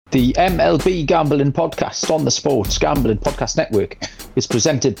The MLB Gambling Podcast on the Sports Gambling Podcast Network is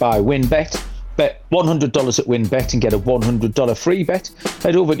presented by WynnBET. Bet $100 at WynnBET and get a $100 free bet.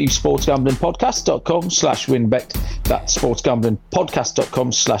 Head over to sportsgamblingpodcast.com/WynnBET. That's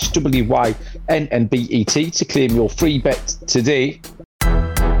sportsgamblingpodcast.com/WYNNBET to claim your free bet today.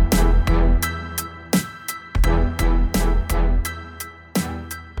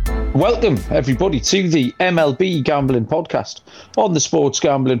 Welcome, everybody, to the MLB Gambling Podcast on the Sports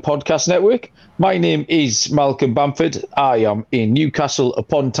Gambling Podcast Network. My name is Malcolm Bamford. I am in Newcastle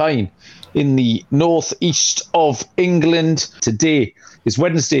upon Tyne in the northeast of England. Today is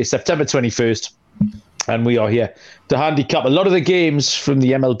Wednesday, September 21st, and we are here to handicap a lot of the games from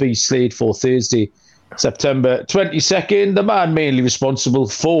the MLB slate for Thursday, September 22nd. The man mainly responsible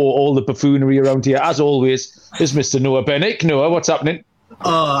for all the buffoonery around here, as always, is Mr. Noah Bennick. Noah, what's happening?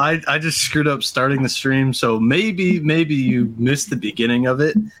 I just screwed up starting the stream, so maybe you missed the beginning of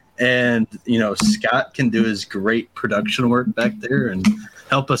it. And, Scott can do his great production work back there and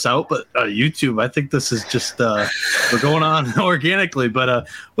help us out. But YouTube, I think this is just we're going on organically. But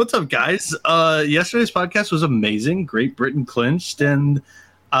what's up, guys? Yesterday's podcast was amazing. Great Britain clinched. And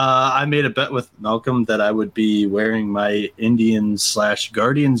I made a bet with Malcolm that I would be wearing my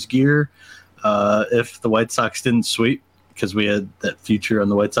Indians/Guardians gear if the White Sox didn't sweep, because we had that future on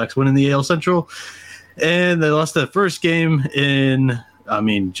the White Sox winning the AL Central. And they lost that first game in,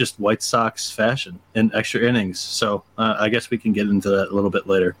 just White Sox fashion in extra innings. So I guess we can get into that a little bit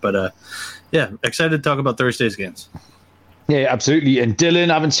later. But, excited to talk about Thursday's games. Yeah, absolutely. And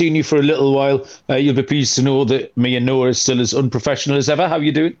Dylan, I haven't seen you for a little while. You'll be pleased to know that me and Noah are still as unprofessional as ever. How are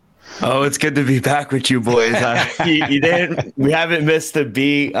you doing? Oh, it's good to be back with you boys. You didn't. We haven't missed a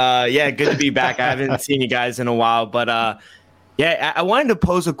beat. Good to be back. I haven't seen you guys in a while, but I wanted to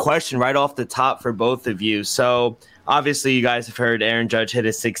pose a question right off the top for both of you. So obviously, you guys have heard Aaron Judge hit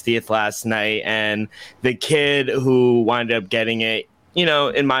his 60th last night, and the kid who wound up getting it.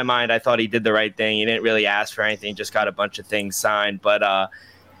 In my mind, I thought he did the right thing. He didn't really ask for anything; just got a bunch of things signed, but.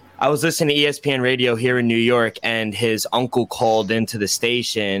 I was listening to ESPN radio here in New York, and his uncle called into the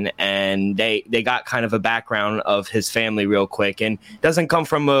station, and they got kind of a background of his family real quick, and doesn't come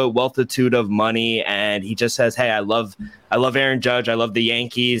from a wealthitude of money. And he just says, "Hey, I love Aaron Judge. I love the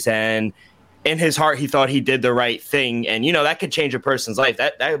Yankees." And in his heart, he thought he did the right thing. And, that could change a person's life.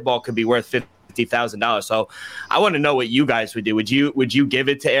 That ball could be worth $50,000. So I want to know what you guys would do. Would you give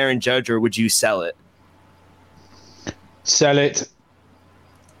it to Aaron Judge, or would you sell it? Sell it.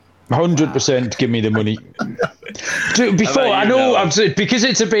 100% give me the money. Before, I know, because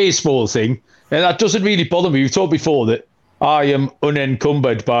it's a baseball thing, and that doesn't really bother me. We've talked before that I am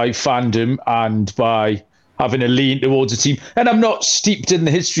unencumbered by fandom and by having a lean towards a team, and I'm not steeped in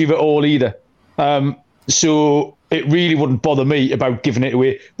the history of it all either. So it really wouldn't bother me about giving it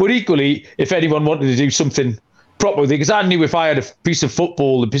away. But equally, if anyone wanted to do something proper with it, because I knew if I had a piece of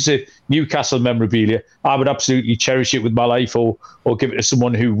football, a piece of Newcastle memorabilia, I would absolutely cherish it with my life, or give it to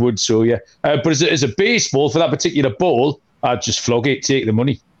someone who would. So yeah, but as a baseball for that particular ball, I'd just flog it, take the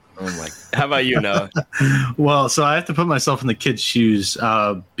money. Oh my! How about you, Noah? Well, so I have to put myself in the kid's shoes.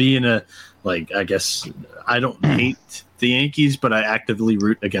 Being I guess I don't hate the Yankees, but I actively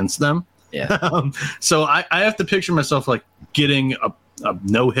root against them. Yeah. So I have to picture myself like getting a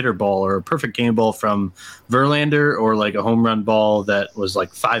no-hitter ball or a perfect game ball from Verlander, or like a home run ball that was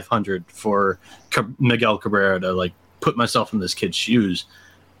like 500 for Miguel Cabrera, to like put myself in this kid's shoes.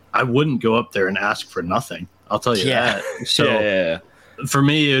 I wouldn't go up there and ask for nothing. I'll tell you that. So for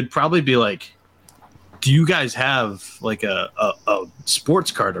me, it'd probably be like, do you guys have like a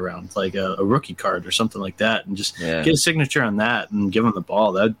sports card around, like a rookie card or something like that, and just get a signature on that and give him the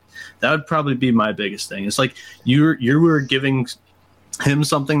ball? That would probably be my biggest thing. It's like you were giving him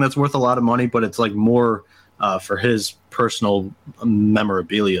something that's worth a lot of money, but it's like more for his personal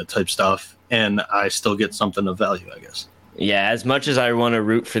memorabilia type stuff, and I still get something of value, I guess. Yeah, as much as I want to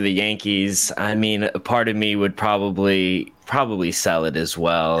root for the Yankees, I mean, a part of me would probably sell it as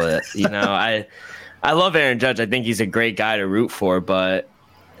well. I love Aaron Judge. I think he's a great guy to root for, but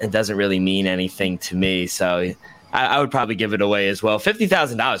it doesn't really mean anything to me. So I would probably give it away as well.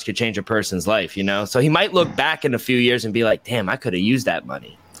 $50,000 could change a person's life, So he might look back in a few years and be like, damn, I could have used that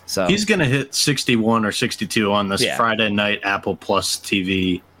money. So he's going to hit 61 or 62 on this Friday night Apple Plus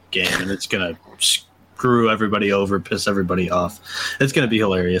TV game, and it's going to screw everybody over, piss everybody off. It's going to be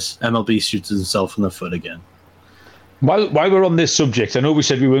hilarious. MLB shoots himself in the foot again. While we're on this subject, I know we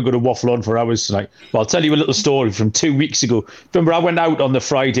said we weren't going to waffle on for hours tonight, but I'll tell you a little story from 2 weeks ago. Remember, I went out on the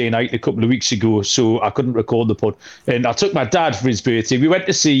Friday night a couple of weeks ago, so I couldn't record the pod. And I took my dad for his birthday. We went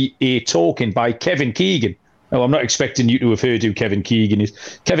to see a talking by Kevin Keegan, Now, I'm not expecting you to have heard who Kevin Keegan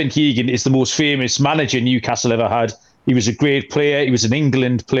is. Kevin Keegan is the most famous manager Newcastle ever had. He was a great player. He was an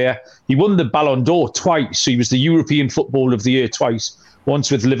England player. He won the Ballon d'Or twice. So he was the European Footballer of the Year twice.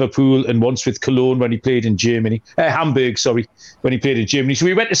 Once with Liverpool and once with Cologne when he played in Germany. Hamburg, when he played in Germany. So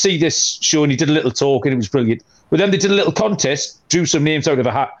we went to see this show and he did a little talk and it was brilliant. But then they did a little contest, drew some names out of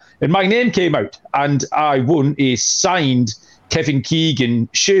a hat. And my name came out and I won a signed Kevin Keegan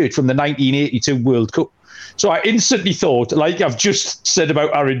shirt from the 1982 World Cup. So I instantly thought, like I've just said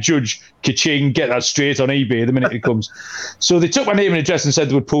about Aaron Judge, ka-ching, get that straight on eBay the minute it comes. So they took my name and address and said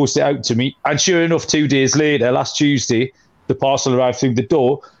they would post it out to me. And sure enough, 2 days later, last Tuesday, the parcel arrived through the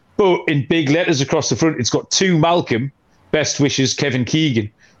door. But in big letters across the front, it's got to Malcolm, best wishes, Kevin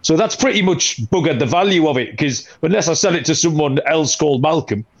Keegan. So that's pretty much buggered the value of it, because unless I sell it to someone else called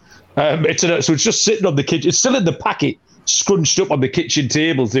Malcolm, so it's just sitting on the kitchen. It's still in the packet, scrunched up on the kitchen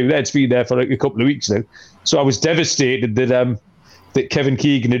table through there. It's been there for like a couple of weeks now. So I was devastated that Kevin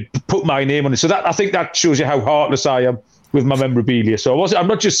Keegan had put my name on it. So that, I think that shows you how heartless I am with my memorabilia. So I'm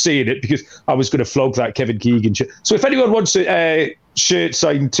not just saying it because I was going to flog that Kevin Keegan shirt. So if anyone wants a shirt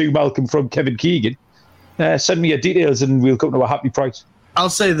signed to Malcolm from Kevin Keegan, send me your details and we'll come to a happy price. I'll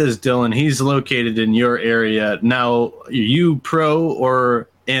say this, Dylan. He's located in your area. Now, are you pro or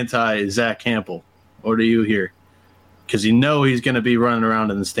anti Zach Campbell? What are you here? Because you know he's going to be running around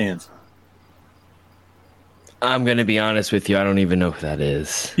in the stands. I'm going to be honest with you. I don't even know who that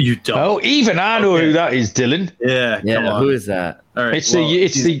is. You don't? Oh, even I know who that is, Dylan. Yeah, come on. Who is that? All right, it's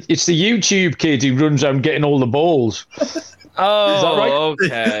the YouTube kid who runs around getting all the balls. Oh, is that right?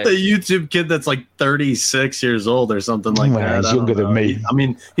 Okay. The YouTube kid that's like 36 years old or something like that. He's younger than me. I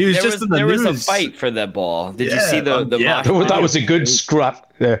mean, he was just in the news. There was a fight for that ball. Did you see the that was a good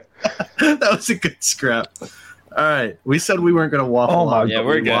scrap. Yeah. That was a good scrap. All right. We said we weren't going to waffle.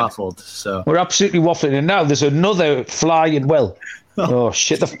 We're good. Waffled, so. We're absolutely waffling. And now there's another flying well. Oh,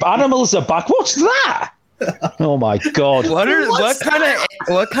 shit. The animals are back. What's that? Oh, my God. What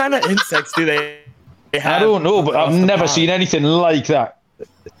kind of insects do they have? I don't know, but I've never seen anything like that.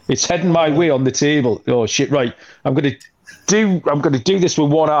 It's heading my way on the table. Oh, shit. Right. I'm going to do this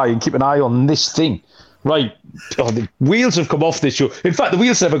with one eye and keep an eye on this thing. Right. Oh, the wheels have come off this show. In fact, the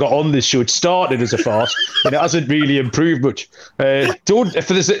wheels never got on this show. It started as a farce, and it hasn't really improved much. If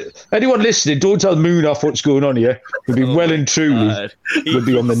there's anyone listening, don't tell Moon off what's going on here. We'll be well and truly we'll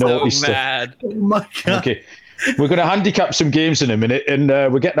be on the naughty stuff. Oh my God. Okay. We're going to handicap some games in a minute, and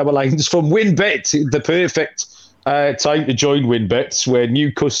we're getting our lines from WinBet, the perfect time to join WinBet, where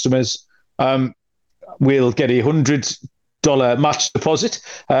new customers will get $100 match deposit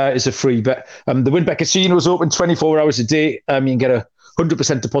is a free bet. The WinBet Casino is open 24 hours a day. You can get a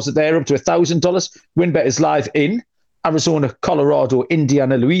 100% deposit there up to $1,000. WinBet is live in Arizona, Colorado,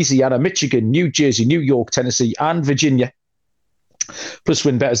 Indiana, Louisiana, Michigan, New Jersey, New York, Tennessee, and Virginia. Plus,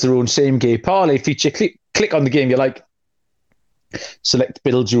 WinBet has their own same-game parlay feature. Click on the game you like, select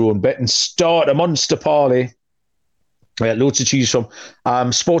build your own bet, and start a monster parlay. Loads to choose from.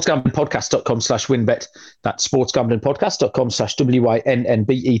 Sportsgamblingpodcast.com/winbet. That's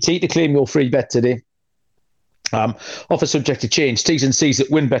sportsgamblingpodcast.com/WINNBET to claim your free bet today. Offer subject to change. T's and C's at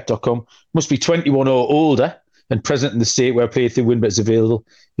winbet.com. Must be 21 or older and present in the state where play through WinBet is available.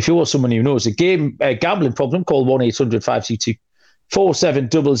 If you or someone who knows a gambling problem, call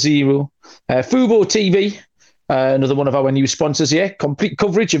 1-800-522-4700. Fubo TV, another one of our new sponsors here. Complete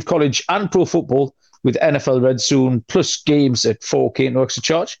coverage of college and pro football with NFL Red Zone, plus games at 4K, no extra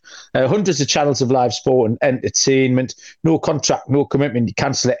charge. Hundreds of channels of live sport and entertainment. No contract, no commitment. You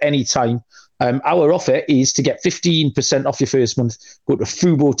cancel at any time. Our offer is to get 15% off your first month. Go to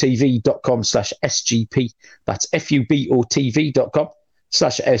FuboTV.com/SGP. That's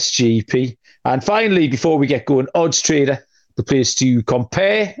FUBOTV.com/SGP. And finally, before we get going, Odds Trader, the place to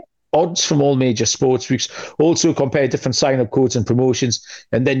compare odds from all major sports books, also compare different sign-up codes and promotions,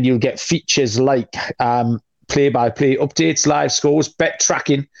 and then you'll get features like play-by-play updates, live scores, bet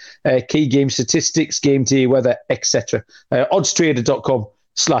tracking, key game statistics, game day weather, etc.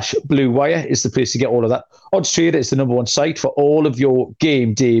 Oddstrader.com/Blue Wire is the place to get all of that. Odds Trader is the number one site for all of your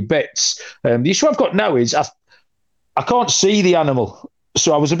game day bets. The issue I've got now is I can't see the animal,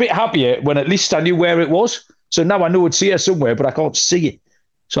 so I was a bit happier when at least I knew where it was. So now I know it's here somewhere, but I can't see it.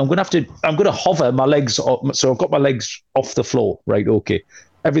 So I'm going to hover my legs up. So I've got my legs off the floor. Right. Okay.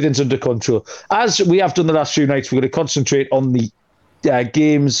 Everything's under control. As we have done the last few nights, we're going to concentrate on the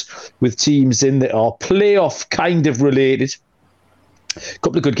games with teams in that are playoff kind of related. A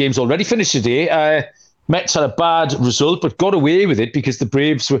couple of good games already finished today. Mets had a bad result, but got away with it because the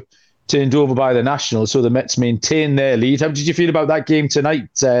Braves were turned over by the Nationals. So the Mets maintained their lead. How did you feel about that game tonight,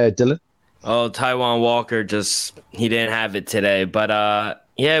 Dylan? Oh, Taijuan Walker he didn't have it today. But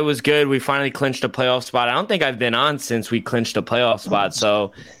yeah, it was good. We finally clinched a playoff spot. I don't think I've been on since we clinched a playoff spot.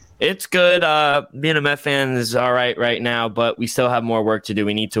 So it's good. Being a Met fan is all right now, but we still have more work to do.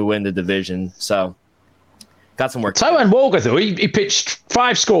 We need to win the division. So got some work. Taijuan Walker, though, he pitched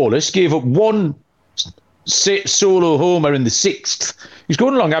 5 scoreless, gave up 1 solo homer in the 6th. He's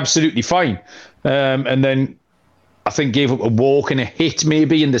going along absolutely fine. And then I think gave up a walk and a hit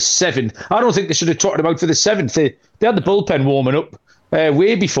maybe in the 7th. I don't think they should have trotted him out for the 7th. They had the bullpen warming up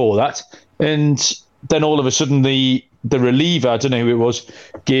way before that. And then all of a sudden the reliever, I don't know who it was,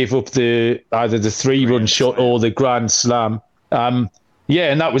 gave up either the 3-run shot or the grand slam. And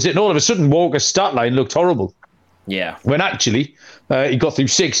that was it. And all of a sudden Walker's stat line looked horrible. Yeah. When actually he got through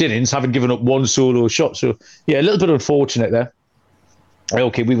 6 innings, having given up 1 solo shot. So, yeah, a little bit unfortunate there.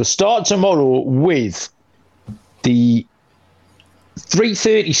 Okay, we will start tomorrow with the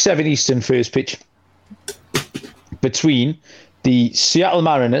 3:37 Eastern first pitch between the Seattle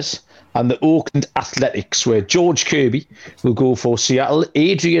Mariners and the Oakland Athletics, where George Kirby will go for Seattle.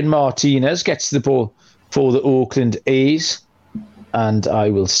 Adrian Martinez gets the ball for the Oakland A's. And I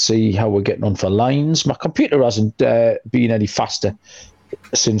will see how we're getting on for lines. My computer hasn't been any faster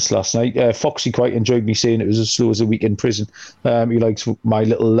since last night. Foxy quite enjoyed me saying it was as slow as a week in prison. He likes my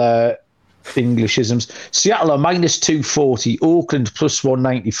little Englishisms. Seattle are minus 240, Auckland plus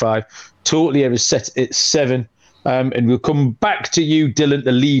 195. Totally is set at 7. And we'll come back to you, Dylan,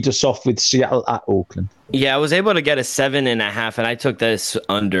 to lead us off with Seattle at Auckland. Yeah, I was able to get a 7.5, and I took this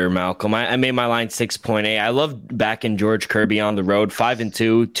under, Malcolm. I made my line 6.8. I love backing George Kirby on the road,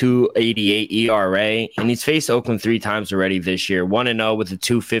 5-2, 2.88 ERA, and he's faced Oakland 3 times already this year. 1-0 with a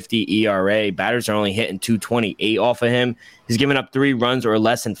 2.50 ERA. Batters are only hitting 2.28 off of him. He's given up 3 runs or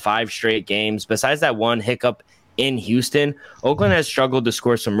less in 5 straight games. Besides that one hiccup in Houston, Oakland has struggled to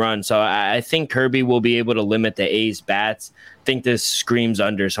score some runs. So I think Kirby will be able to limit the A's bats. I think this screams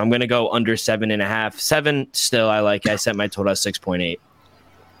under. So I'm going to go under 7.5. 7 still I like. I set my total at 6.8.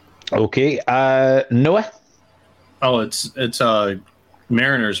 Okay. Noah? Oh, it's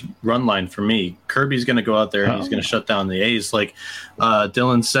Mariners run line for me. Kirby's going to go out there and he's going to shut down the A's like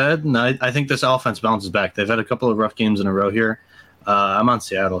Dylan said. And I think this offense bounces back. They've had a couple of rough games in a row here. I'm on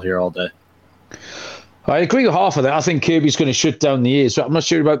Seattle here all day. I agree with half of that. I think Kirby's going to shut down the A's, but I'm not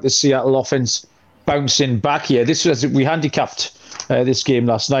sure about the Seattle offense bouncing back here. We handicapped this game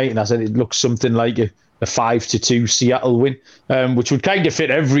last night, and I said it looks something like a 5-2 Seattle win, which would kind of fit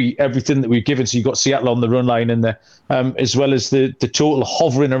everything that we've given. So you've got Seattle on the run line in there, as well as the total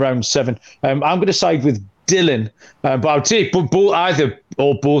hovering around 7. I'm going to side with Dylan, but I would say either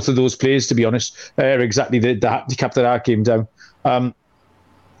or both of those players, to be honest, are exactly the handicap that I came down.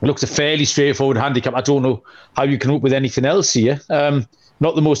 It looks a fairly straightforward handicap. I don't know how you come up with anything else here.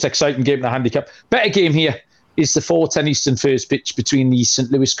 Not the most exciting game in the handicap. Better game here is the 4:10 Eastern first pitch between the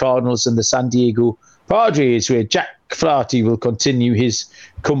St. Louis Cardinals and the San Diego Padres, where Jack Flaherty will continue his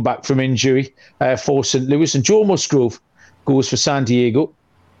comeback from injury for St. Louis. And Joe Musgrove goes for San Diego.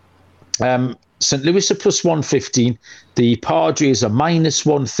 St. Louis are plus 115. The Padres are minus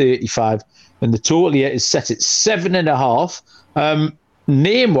 135. And the total here is set at 7.5.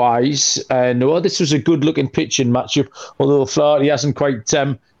 Name-wise, Noah, this was a good-looking pitching matchup, although Flaherty hasn't quite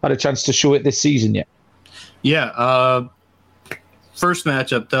had a chance to show it this season yet. Yeah. First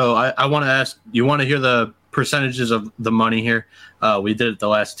matchup, though, I want to ask, you want to hear the percentages of the money here? We did it the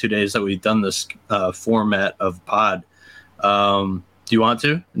last 2 days that we've done this format of pod. Do you want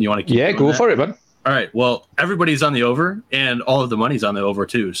to? You want to keep go that? For it, man. All right. Well, everybody's on the over, and all of the money's on the over,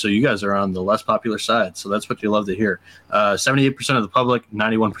 too. So you guys are on the less popular side. So that's what you love to hear. 78% of the public,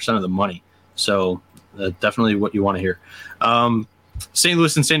 91% of the money. So definitely what you want to hear. St.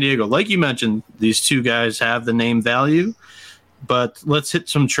 Louis and San Diego. Like you mentioned, these two guys have the name value. But let's hit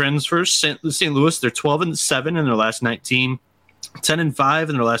some trends first. St. Louis, they're 12-7 in their last 19, 10-5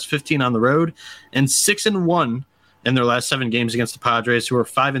 in their last 15 on the road, and 6-1 in their last 7 games against the Padres, who are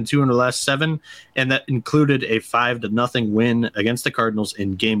 5-2 in their last 7, and that included a 5-0 win against the Cardinals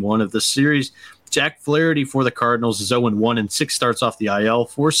in Game 1 of the series. Jack Flaherty for the Cardinals is 0-1 and 6 starts off the IL,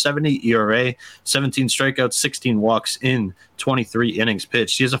 4.70 ERA, 17 strikeouts, 16 walks in 23 innings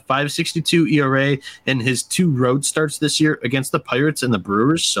pitched. He has a 5.62 ERA in his 2 road starts this year against the Pirates and the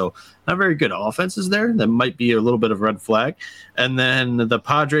Brewers, so not very good offenses there. That might be a little bit of red flag. And then the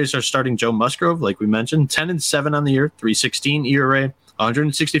Padres are starting Joe Musgrove, like we mentioned, 10-7 on the year, 3.16 ERA,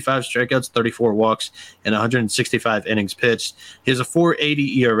 165 strikeouts, 34 walks, and 165 innings pitched. He has a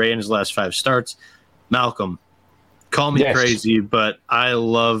 4.80 ERA in his last 5 starts. Malcolm, Call me crazy, but I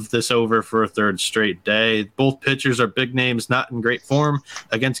love this over for a third straight day. Both pitchers are big names, not in great form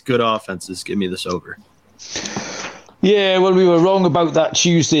against good offenses. Give me this over. Yeah, well, we were wrong about that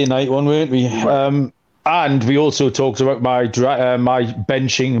Tuesday night one, weren't we? And we also talked about my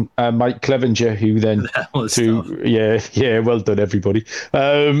benching Mike Clevenger, who then yeah, well done everybody.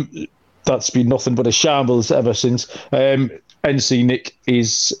 That's been nothing but a shambles ever since. NC Nick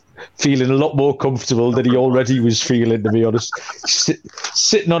is feeling a lot more comfortable than he already was feeling, to be honest.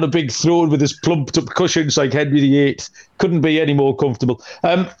 Sitting on a big throne with his plumped up cushions like Henry VIII. Couldn't be any more comfortable.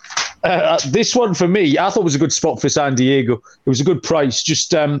 This one for me, I thought was a good spot for San Diego. It was a good price,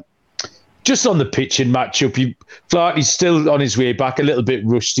 just on the pitching matchup. Flaherty's still on his way back, a little bit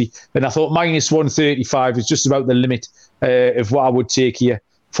rusty, and I thought minus 135 is just about the limit of what I would take here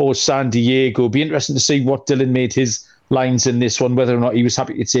for San Diego. Be interesting to see what Dylan made his lines in this one, whether or not he was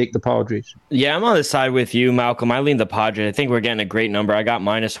happy to take the Padres. Yeah, I'm on the side with you, Malcolm. I lean the Padres. I think we're getting a great number. I got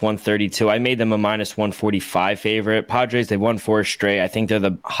minus 132. I made them a minus 145 favorite. Padres, they won 4 straight. I think they're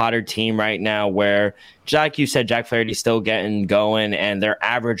the hotter team right now, where, like you said, Jack Flaherty's still getting going, and they're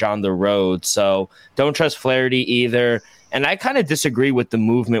average on the road. So don't trust Flaherty either. And I kind of disagree with the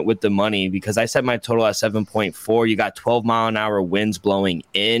movement with the money, because I set my total at 7.4. You got 12-mile-an-hour winds blowing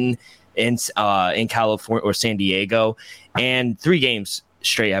in California or San Diego, and 3 games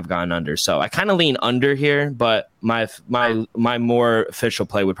straight have gone under. So I kind of lean under here, but my more official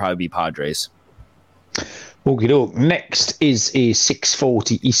play would probably be Padres. Okay, next is a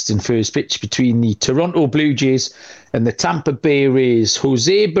 6:40 Eastern first pitch between the Toronto Blue Jays and the Tampa Bay Rays.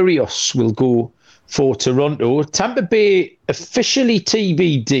 Jose Barrios will go for Toronto. Tampa Bay officially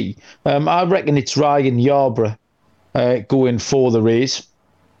TBD. I reckon it's Ryan Yarbrough going for the Rays.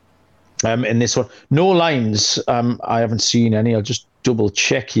 In this one, no lines. I haven't seen any. I'll just double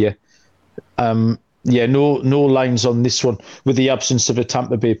check here. No lines on this one with the absence of a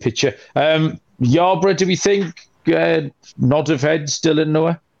Tampa Bay pitcher. Yarbrough, do we think? Nod of heads, Dylan,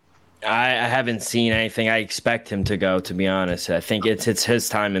 Noah? I haven't seen anything. I expect him to go, to be honest. I think it's his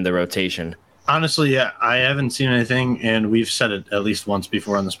time in the rotation. Honestly, yeah, I haven't seen anything, and we've said it at least once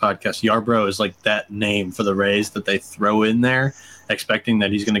before on this podcast. Yarbrough is like that name for the Rays that they throw in there, expecting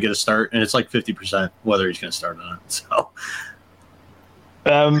that he's going to get a start, and it's like 50% whether he's going to start or not.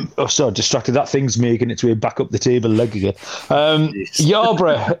 So, distracted. That thing's making its way back up the table leg again.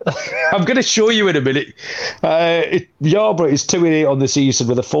 Yarbrough, I'm going to show you in a minute. Yarbrough is 2-8 on the season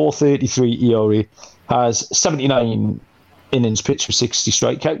with a 4.33 ERA, has 79 innings pitched for 60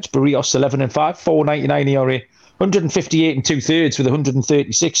 strikeouts. Barrios 11-5, 4.99 ERA, 158 and 2/3 with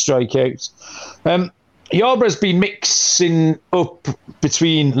 136 strikeouts. Yarbrough's been mixing up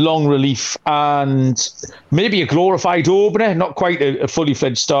between long relief and maybe a glorified opener, not quite a fully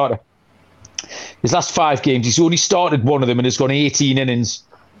fledged starter. His last 5 games, he's only started one of them and has gone 18 innings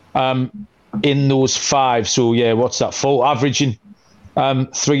in those 5. So, yeah, what's that for? Averaging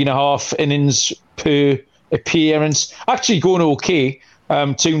 3.5 innings per appearance. Actually going okay,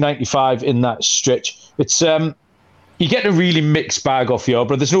 2.95 in that stretch. It's you get a really mixed bag off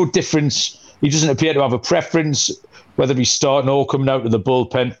Yarbrough. There's no difference. He doesn't appear to have a preference whether he's starting or coming out of the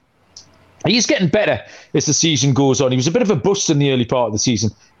bullpen. He's getting better as the season goes on. He was a bit of a bust in the early part of the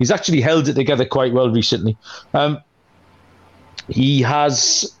season. He's actually held it together quite well recently. He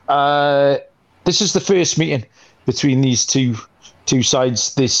has this is the first meeting between these two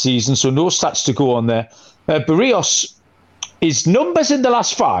sides this season, so no stats to go on there. Barrios, his numbers in the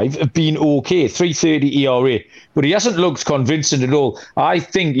last 5 have been okay, 3.30 ERA, but he hasn't looked convincing at all. I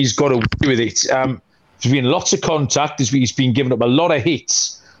think he's got away with it. There's been lots of contact. He's been giving up a lot of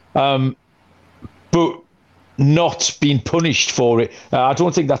hits, but not being punished for it. I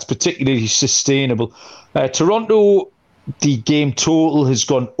don't think that's particularly sustainable. Toronto, the game total has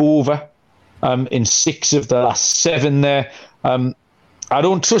gone over in 6 of the last 7 there. I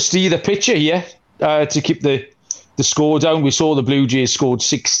don't trust either pitcher here to keep the score down. We saw the Blue Jays scored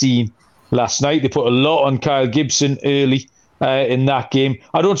 16 last night. They put a lot on Kyle Gibson early in that game.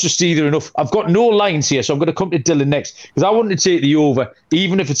 I don't trust either enough. I've got no lines here, so I'm going to come to Dylan next, because I wanted to take the over.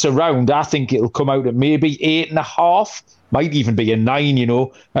 Even if it's around, I think it'll come out at maybe 8.5. Might even be a 9,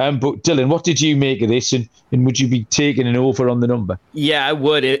 But Dylan, what did you make of this, and would you be taking an over on the number? Yeah, I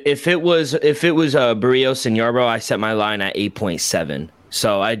would. If it was Barrios and Yarbrough, I set my line at 8.7.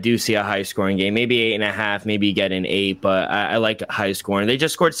 So I do see a high scoring game, maybe 8.5, maybe get an 8, but I like high scoring. They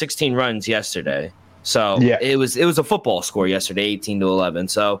just scored 16 runs yesterday. So yeah, it was a football score yesterday, 18-11.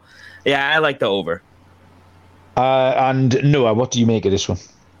 So yeah, I like the over. And Noah, what do you make of this one?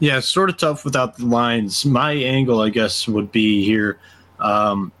 Yeah, it's sort of tough without the lines. My angle, I guess, would be here.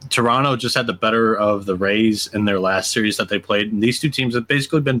 Toronto just had the better of the Rays in their last series that they played. And these two teams have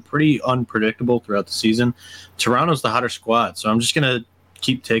basically been pretty unpredictable throughout the season. Toronto's the hotter squad, so I'm just going to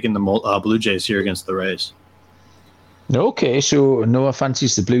keep taking the Blue Jays here against the Rays. Okay, so Noah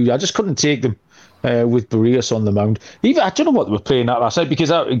fancies the Blue. I just couldn't take them with Barrios on the mound. Even I don't know what they were playing at last night because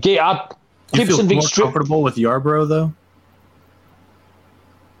you feel more comfortable with Yarbrough, though?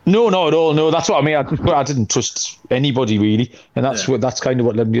 No, not at all. No, that's what I mean. I didn't trust anybody really, and that's kind of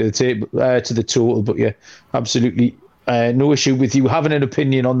what led me to the table, to the total. But yeah, absolutely no issue with you having an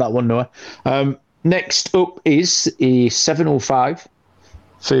opinion on that one, Noah. Next up is a 7:05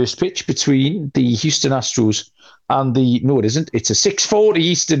 first pitch between the Houston Astros and no, it isn't. It's a 6:40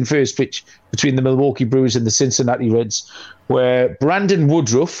 Eastern first pitch between the Milwaukee Brewers and the Cincinnati Reds, where Brandon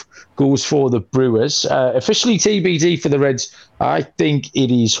Woodruff goes for the Brewers. Officially TBD for the Reds. I think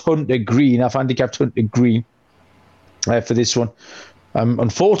it is Hunter Green. I've handicapped Hunter Green for this one.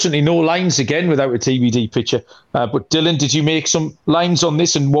 Unfortunately, no lines again without a TBD pitcher. But Dylan, did you make some lines on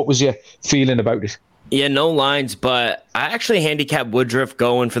this, and what was your feeling about it? Yeah, no lines, but I actually handicapped Woodruff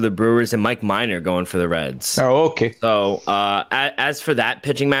going for the Brewers and Mike Minor going for the Reds. Oh, okay. So as for that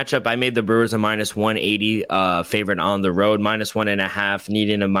pitching matchup, I made the Brewers a -180 favorite on the road, -1.5,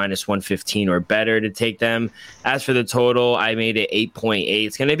 needing a -115 or better to take them. As for the total, I made it 8.8.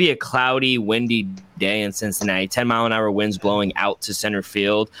 It's going to be a cloudy, windy day in Cincinnati, 10-mile-an-hour winds blowing out to center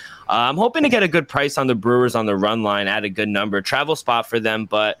field. I'm hoping to get a good price on the Brewers on the run line at a good number. Travel spot for them,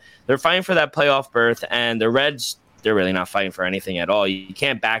 but they're fighting for that playoff berth, and the Reds, they're really not fighting for anything at all. You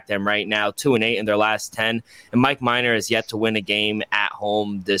can't back them right now, 2-8 in their last 10, and Mike Minor has yet to win a game at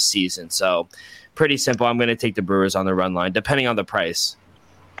home this season. So pretty simple. I'm going to take the Brewers on the run line, depending on the price.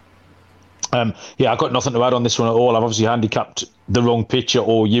 Yeah, I've got nothing to add on this one at all. I've obviously handicapped the wrong pitcher,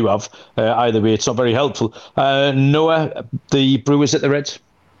 or you have. Either way, it's not very helpful. Noah, the Brewers at the Reds?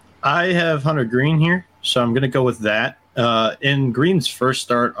 I have Hunter Green here, so I'm going to go with that. In Green's first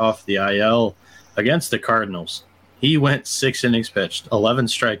start off the IL against the Cardinals, he went 6 innings pitched, 11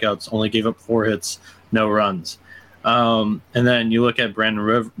 strikeouts, only gave up 4 hits, no runs. And then you look at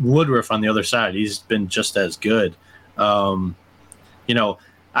Brandon Woodruff on the other side. He's been just as good.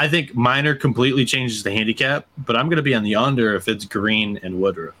 I think Minor completely changes the handicap, but I'm going to be on the under if it's Green and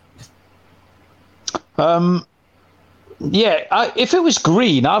Woodruff. Yeah, if it was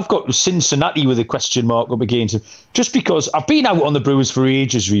Green, I've got Cincinnati with a question mark up against him, just because I've been out on the Brewers for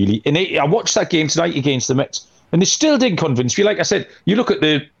ages, really. And I watched that game tonight against the Mets, and they still didn't convince me. Like I said, you look at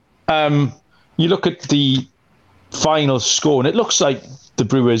the final score, and it looks like the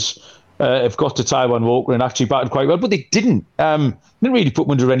Brewers have got to Taijuan Walker and actually batted quite well, but they didn't. Didn't really put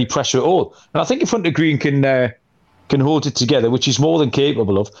them under any pressure at all. And I think if Hunter Green can hold it together, which he's more than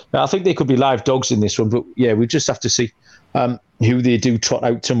capable of, I think they could be live dogs in this one. But yeah, we just have to see who they do trot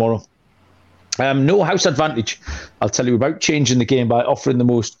out tomorrow. No house advantage. I'll tell you about changing the game by offering the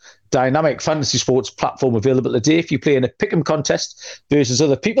most dynamic fantasy sports platform available today. If you play in a pick'em contest versus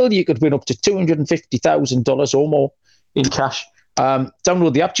other people, you could win up to $250,000 or more in cash.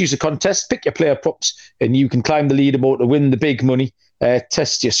 Download the app, choose a contest, pick your player props, and you can climb the leaderboard to win the big money.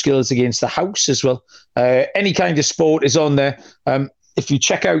 Test your skills against the house as well. Any kind of sport is on there. If you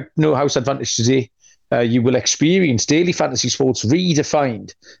check out No House Advantage today, you will experience daily fantasy sports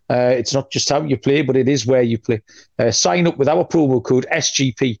redefined. It's not just how you play, but it is where you play. Sign up with our promo code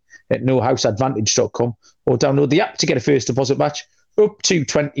SGP at nohouseadvantage.com or download the app to get a first deposit match up to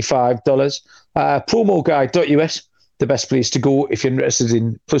 $25. Promoguide.us, the best place to go if you're interested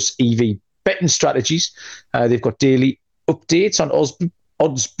in Plus EV betting strategies. They've got daily updates on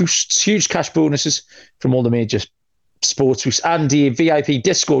odds boosts, huge cash bonuses from all the major sports boosts, and a VIP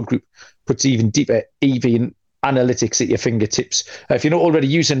Discord group puts even deeper EV analytics at your fingertips. If you're not already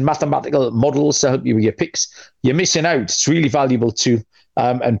using mathematical models to help you with your picks, you're missing out. It's really valuable too.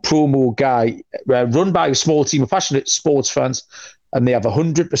 And Promo Guy, run by a small team of passionate sports fans, and they have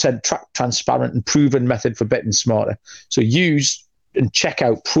 100% transparent and proven method for betting smarter. So use and check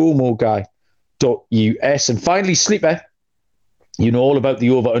out promoguy.us. And finally, Sleeper. You know all about the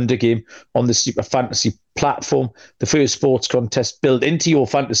over-under game on the Sleeper Fantasy platform. The first sports contest built into your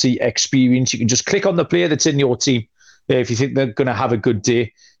fantasy experience. You can just click on the player that's in your team if you think they're going to have a good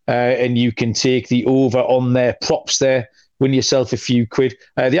day, and you can take the over on their props there, win yourself a few quid.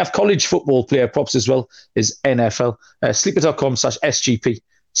 They have college football player props as well as NFL. Sleeper.com/SGP.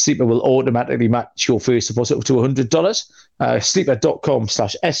 Sleeper will automatically match your first deposit up to $100.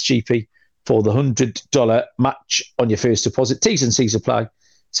 Sleeper.com/SGP. for the $100 match on your first deposit. T's and C's apply.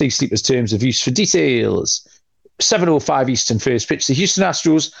 See Sleeper's terms of use for details. 7:05 Eastern first pitch. The Houston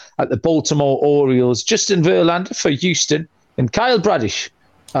Astros at the Baltimore Orioles. Justin Verlander for Houston And Kyle Bradish,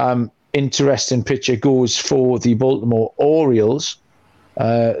 interesting pitcher, goes for the Baltimore Orioles.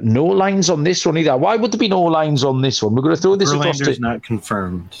 No lines on this one either. Why would there be no lines on this one? We're going to throw this across. Verlander's not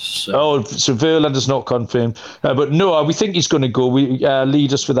confirmed. So. Oh, so Verlander's not confirmed. But no, we think he's going to go. We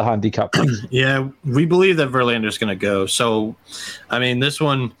lead us with a handicap. Yeah, we believe that Verlander's going to go. So, I mean, this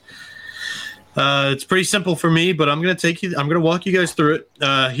one, it's pretty simple for me, but I'm going to walk you guys through it.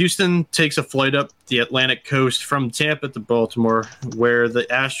 Houston takes a flight up the Atlantic coast from Tampa to Baltimore, where the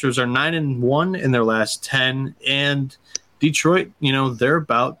Astros are 9-1 in their last 10, and Detroit, they're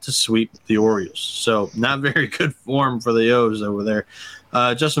about to sweep the Orioles. So not very good form for the O's over there.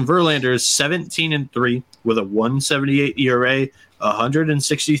 Justin Verlander is 17-3 with a 1.78 ERA,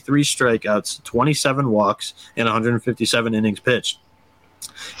 163 strikeouts, 27 walks, and 157 innings pitched.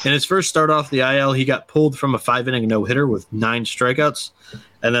 In his first start off the IL, he got pulled from a 5-inning no-hitter with 9 strikeouts.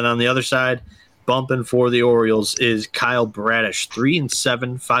 And then on the other side, bumping for the Orioles is Kyle Bradish,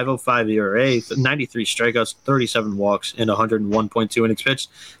 3-7, 5.05 ERA, 93 strikeouts, 37 walks, and 101.2 innings pitched.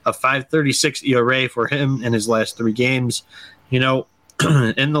 A 5.36 ERA for him in his last 3 games. In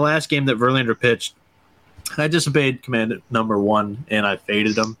the last game that Verlander pitched, I disobeyed command number 1, and I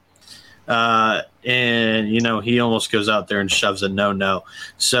faded him. And he almost goes out there and shoves a no.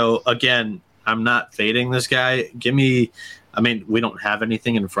 So, again, I'm not fading this guy. We don't have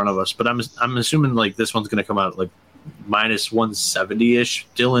anything in front of us, but I'm assuming like this one's going to come out like minus 170-ish.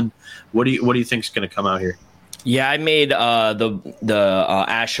 Dylan, what do you think is going to come out here? Yeah, I made the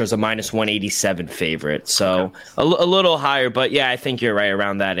Astros a minus 187 favorite, so okay. a little higher, but yeah, I think you're right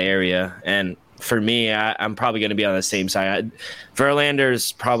around that area. And for me, I'm probably going to be on the same side.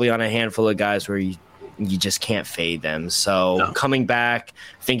 Verlander's probably on a handful of guys where you just can't fade them. So Coming back,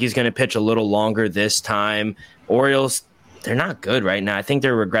 I think he's going to pitch a little longer this time. Orioles, they're not good right now. I think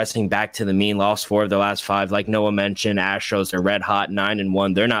they're regressing back to the mean. Lost 4 of their last 5. Like Noah mentioned, Astros, they're red hot,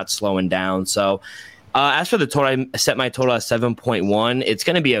 9-1. They're not slowing down. So as for the total, I set my total at 7.1. It's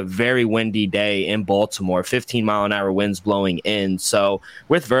going to be a very windy day in Baltimore, 15-mile-an-hour winds blowing in. So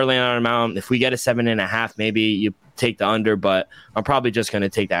with Verlander on the mound, if we get a 7.5, maybe you take the under, but I'm probably just going to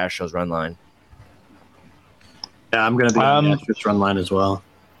take the Astros run line. Yeah, I'm going to be on the Astros run line as well.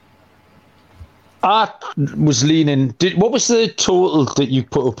 I was leaning. What was the total that you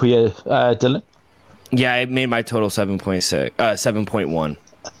put up here, Dylan? Yeah, I made my total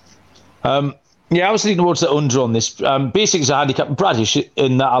 7.1. Yeah, I was leaning towards the under on this. Basically, it's a handicap Bradish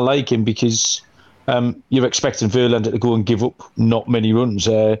in that I like him because you're expecting Verlander to go and give up not many runs,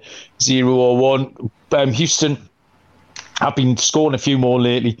 0 or 1. Houston have been scoring a few more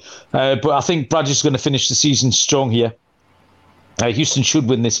lately, but I think Bradish is going to finish the season strong here. Houston should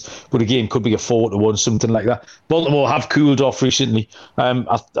win this, but a game could be a 4-1, something like that. Baltimore have cooled off recently.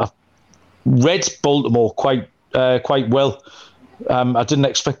 I've read Baltimore quite well. I didn't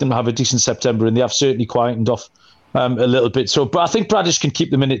expect them to have a decent September, and they have certainly quietened off a little bit. So, but I think Bradish can keep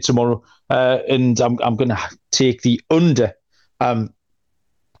them in it tomorrow, and I'm going to take the under.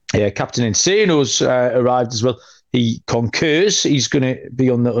 Captain Insano's arrived as well. He concurs. He's going to be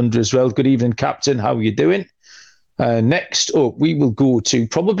on the under as well. Good evening, Captain. How are you doing? Next up, we will go to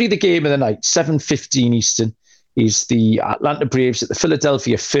probably the game of the night, 7:15 Eastern, is the Atlanta Braves at the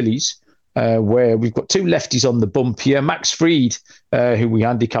Philadelphia Phillies, where we've got 2 lefties on the bump here. Max Fried, who we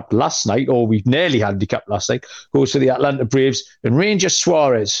handicapped last night, or we've nearly handicapped last night, goes to the Atlanta Braves, and Ranger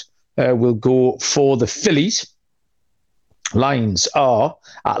Suarez will go for the Phillies. Lines are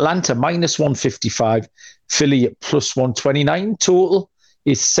Atlanta minus 155, Philly at plus 129. Total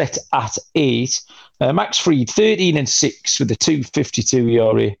is set at 8. Max Fried, 13-6 with a 2.52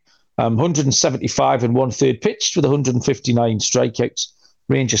 ERA, 175 and 1/3 pitched with 159 strikeouts.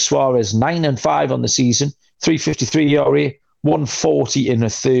 Ranger Suarez, 9-5 on the season, 3.53 ERA, 140 and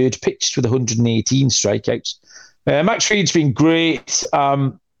 1/3 pitched with 118 strikeouts. Max Fried's been great,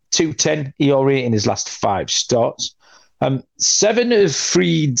 2.10 ERA in his last 5 starts. 7 of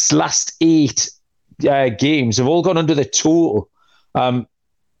Fried's last 8 games have all gone under the total.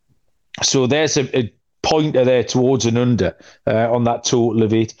 So there's a pointer there towards an under on that total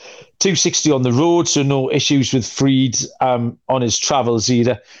of 8. 260 on the road, so no issues with Fried on his travels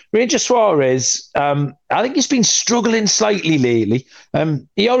either. Ranger Suarez, I think he's been struggling slightly lately.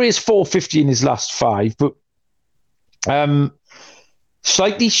 ERA is 4.50 in his last 5, but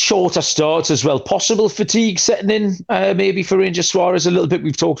slightly shorter starts as well. Possible fatigue setting in maybe for Ranger Suarez a little bit.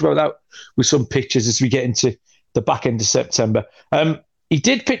 We've talked about that with some pictures as we get into the back end of September. He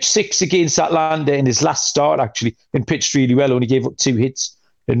did pitch 6 against Atlanta in his last start, actually, and pitched really well. Only gave up 2 hits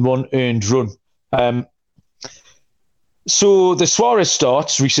and 1 earned run. So the Suarez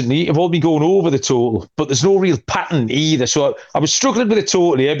starts recently have all been going over the total, but there's no real pattern either. So I was struggling with the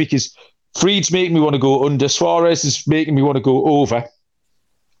total here because Freed's making me want to go under. Suarez is making me want to go over.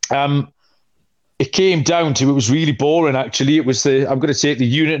 It came down to, it was really boring actually. It was I'm going to take the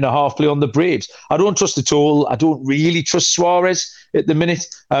unit and a half play on the Braves. I don't trust the total. I don't really trust Suarez at the minute.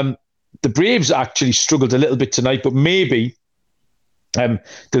 The Braves actually struggled a little bit tonight, but maybe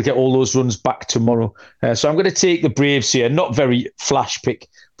they'll get all those runs back tomorrow. So I'm going to take the Braves here. Not very flash pick,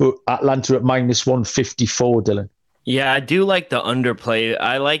 but Atlanta at -154, Dylan. Yeah, I do like the underplay.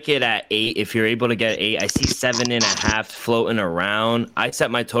 I like it at 8. If you're able to get 8, I see 7.5 floating around. I set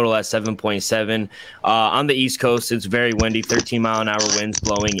my total at 7.7. On the East Coast, it's very windy, 13-mile-an-hour winds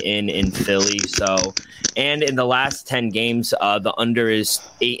blowing in Philly. So, and in the last 10 games, the under is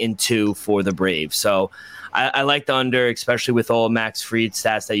 8-2 for the Braves. So, I like the under, especially with all Max Fried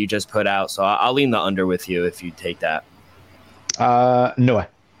stats that you just put out. So I'll lean the under with you if you take that. No.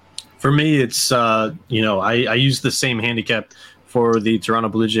 For me, it's, I use the same handicap for the Toronto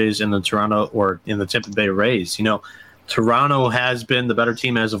Blue Jays and the Tampa Bay Rays. Toronto has been the better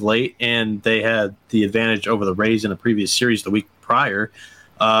team as of late, and they had the advantage over the Rays in a previous series the week prior.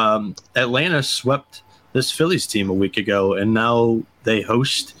 Atlanta swept this Phillies team a week ago, and now they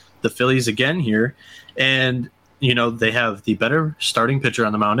host the Phillies again here. And they have the better starting pitcher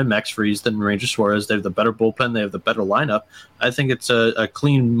on the mound in Max Fried than Ranger Suarez. They have the better bullpen. They have the better lineup. I think it's a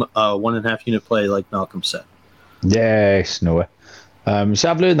clean 1.5 unit play, like Malcolm said. Yes, Noah. So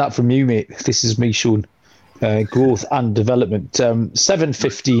I've learned that from you, mate. This is me showing growth and development.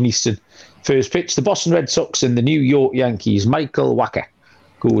 7:15 Eastern. First pitch, the Boston Red Sox and the New York Yankees. Michael Wacha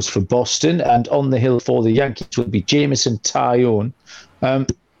goes for Boston, and on the hill for the Yankees will be Jameson Taillon.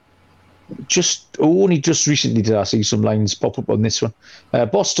 Only just recently did I see some lines pop up on this one.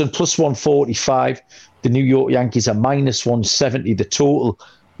 Boston +145. The New York Yankees are -170. The total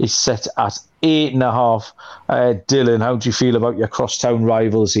is set at 8.5. Dylan, how do you feel about your crosstown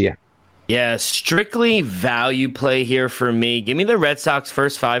rivals here? Yeah, strictly value play here for me. Give me the Red Sox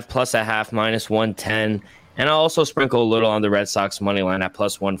first 5 +0.5 -110. And I'll also sprinkle a little on the Red Sox money line at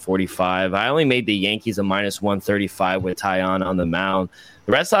 +145. I only made the Yankees a -135 with Taillon on the mound.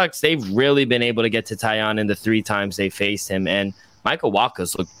 The Red Sox, they've really been able to get to Taillon in the 3 times they faced him. And Michael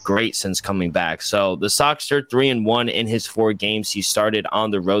Wacha's looked great since coming back. So the Sox are 3-1 in his 4 games he started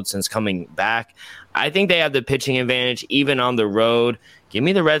on the road since coming back. I think they have the pitching advantage even on the road. Give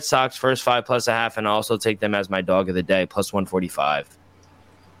me the Red Sox first 5 +0.5, and I'll also take them as my dog of the day, +145.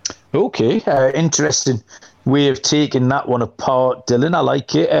 Okay, interesting way of taking that one apart, Dylan. I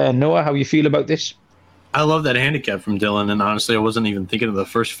like it. Noah, how you feel about this? I love that handicap from Dylan, and honestly, I wasn't even thinking of the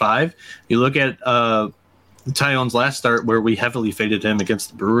first 5. You look at Taillon's last start where we heavily faded him against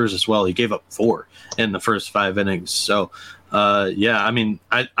the Brewers as well. He gave up 4 in the first 5 innings. So,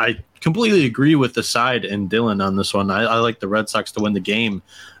 I completely agree with the side and Dylan on this one. I like the Red Sox to win the game,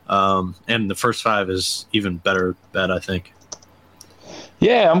 and the first 5 is even better bet, I think.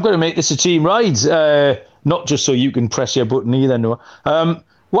 Yeah, I'm going to make this a team ride, not just so you can press your button either, Noah.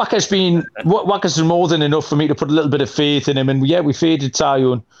 Wacha's been more than enough for me to put a little bit of faith in him. And yeah, we faded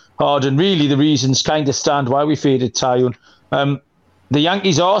Taillon hard. And really the reasons kind of stand why we faded Taillon. The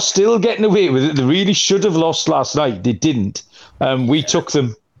Yankees are still getting away with it. They really should have lost last night. They didn't. We took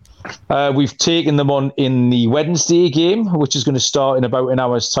them. We've taken them on in the Wednesday game, which is going to start in about an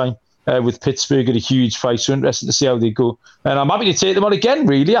hour's time. With Pittsburgh at a huge price, so interested to see how they go. And I'm happy to take them on again.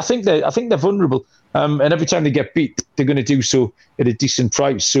 Really, I think they're vulnerable, and every time they get beat, they're going to do so at a decent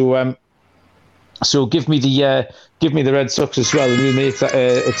price. So, give me the Red Sox as well, and we'll make that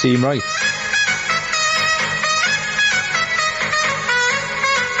a team right.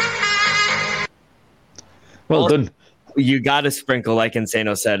 Well done. You got to sprinkle, like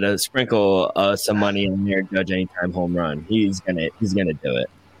Insano said, sprinkle some money in there. Judge anytime home run. He's gonna do it.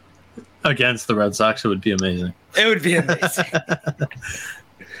 Against the Red Sox, it would be amazing. It would be amazing.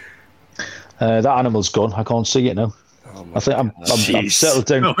 That animal's gone. I can't see it now. I think I'm settled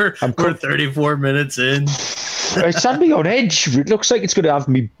down. We're 34 minutes in. It's had me on edge. It looks like it's going to have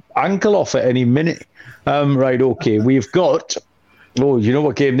me ankle off at any minute. Right, okay. We've got. Oh, you know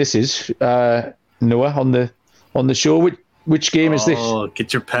what game this is, Noah, on the show. Which game is this? Oh,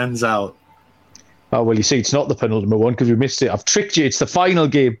 get your pens out. Oh, well, you see, it's not the penultimate one because we missed it. I've tricked you. It's the final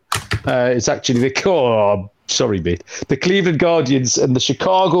game. It's actually the Cleveland Guardians and the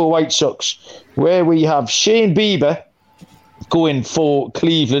Chicago White Sox, where we have Shane Bieber going for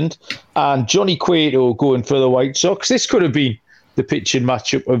Cleveland and Johnny Cueto going for the White Sox. This could have been the pitching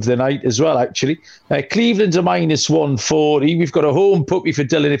matchup of the night as well, actually. Cleveland's a -140. We've got a home puppy for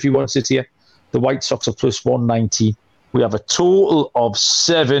Dylan if he wants it here. The White Sox are +190. We have a total of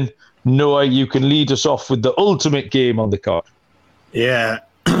 7. Noah, you can lead us off with the ultimate game on the card. Yeah,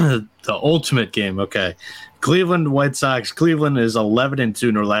 the ultimate game. Okay. Cleveland White Sox. Cleveland is 11-2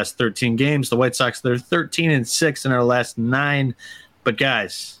 in their last 13 games. The White Sox, they're 13-6 in their last 9. But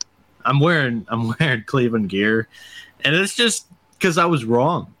guys, I'm wearing Cleveland gear, and it's just because I was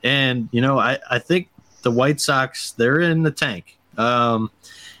wrong. And I think the White Sox, they're in the tank.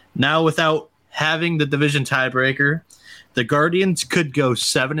 Now without having the division tiebreaker, the Guardians could go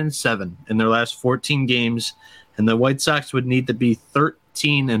 7-7 in their last 14 games, and the White Sox would need to be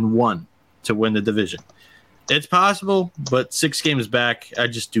 13-1 to win the division. It's possible, but 6 games back, I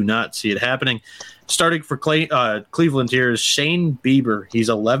just do not see it happening. Starting for Cleveland here is Shane Bieber. He's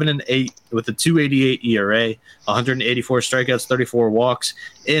 11-8 with a 2.88 ERA, 184 strikeouts, 34 walks,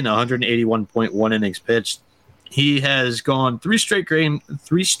 in 181.1 innings pitched. He has gone 3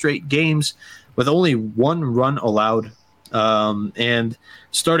 straight games with only 1 run allowed. And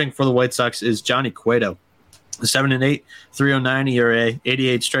starting for the White Sox is Johnny Cueto. 7-8, 3.09 ERA,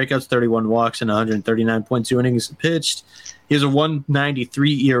 88 strikeouts, 31 walks, and 139.2 innings pitched. He has a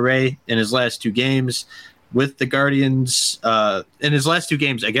 1.93 ERA in his last 2 games with the Guardians. In his last 2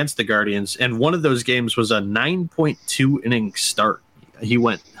 games against the Guardians, and one of those games was a 9.2 inning start. He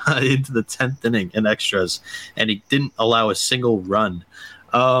went into the 10th inning in extras, and he didn't allow a single run.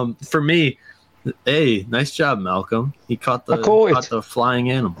 For me, hey, nice job, Malcolm. He caught the flying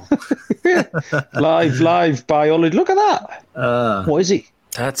animal. live biology. Look at that. What is he?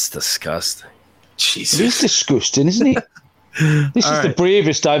 That's disgusting. Jesus. It is disgusting, isn't it? This is the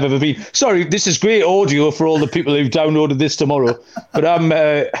bravest I've ever been. Sorry, this is great audio for all the people who've downloaded this tomorrow. But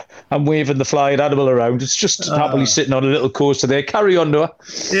I'm waving the flying animal around. It's just happily sitting on a little coaster there. Carry on, Noah.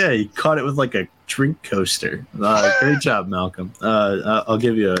 Yeah, he caught it with like a drink coaster. Great job, Malcolm. I'll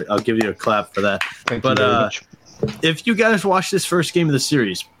give you a clap for that. Thank you very much. If you guys watch this first game of the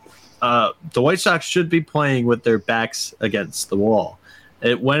series, the White Sox should be playing with their backs against the wall.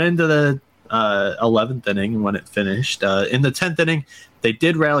 It went into the 11th inning when it finished. In the 10th inning, they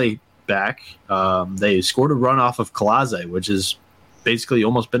did rally back. They scored a run off of Clase, which has basically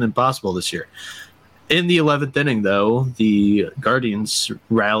almost been impossible this year. In the 11th inning, though, the Guardians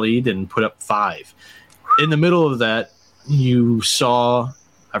rallied and put up 5. In the middle of that, you saw,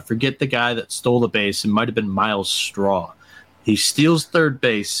 I forget the guy that stole the base. It might have been Miles Straw. He steals third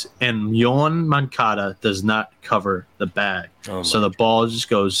base, and Yoan Moncada does not cover the bag. So the ball just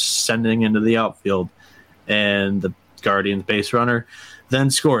goes sending into the outfield, and the Guardians base runner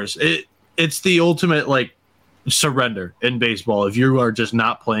then scores. It's the ultimate, surrender in baseball if you are just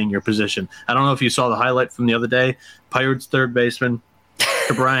not playing your position. I don't know if you saw the highlight from the other day. Pirates third baseman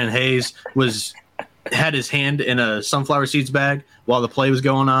Brian Hayes had his hand in a sunflower seeds bag while the play was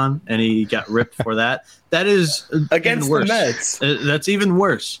going on, and he got ripped for that. That is against the Mets. That's even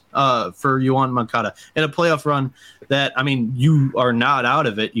worse for Yoan Moncada in a playoff run. That, I mean, you are not out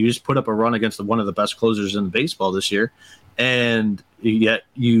of it. You just put up a run against one of the best closers in baseball this year, and yet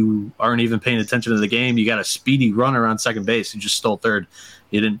you aren't even paying attention to the game. You got a speedy runner on second base who just stole third.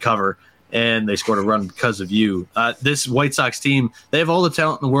 You didn't cover, and they scored a run because of you. This White Sox team, they have all the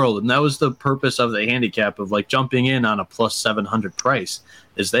talent in the world, and that was the purpose of the handicap of jumping in on a plus 700 price,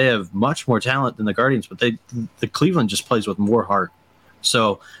 is they have much more talent than the Guardians, but the Cleveland just plays with more heart.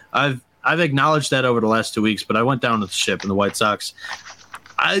 So I've acknowledged that over the last 2 weeks, but I went down with the ship in the White Sox.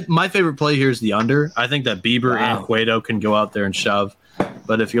 My favorite play here is the under. I think that Bieber and Cueto can go out there and shove.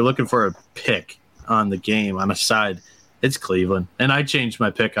 But if you're looking for a pick on the game, on a side, it's Cleveland. And I changed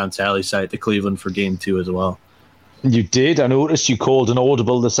my pick on Tally site to Cleveland for game 2 as well. You did. I noticed you called an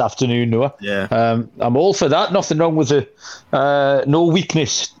audible this afternoon, Noah. Yeah. I'm all for that. Nothing wrong with it. No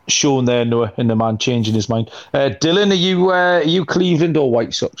weakness shown there, Noah, in the man changing his mind. Dylan, are you Cleveland or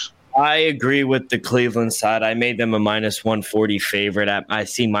White Sox? I agree with the Cleveland side. I made them a minus 140 favorite. I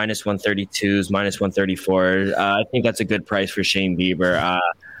see minus 132s, minus 134. I think that's a good price for Shane Bieber.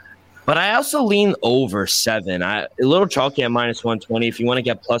 But I also lean over 7. A little chalky at minus 120. If you want to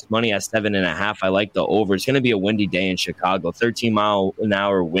get plus money at 7.5, I like the over. It's going to be a windy day in Chicago.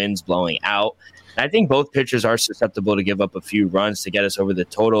 13-mile-an-hour winds blowing out. I think both pitchers are susceptible to give up a few runs to get us over the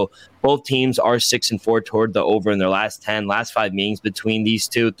total. Both teams are 6-4 toward the over in their last 10. Last 5 meetings between these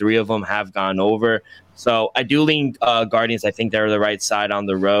two, 3 of them have gone over. So I do lean Guardians. I think they're the right side on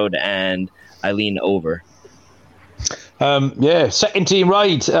the road, and I lean over. Second team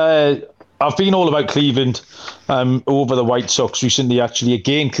ride. I've been all about Cleveland over the White Sox recently, actually.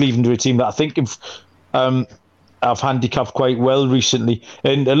 Again, Cleveland are a team that I think I've handicapped quite well recently.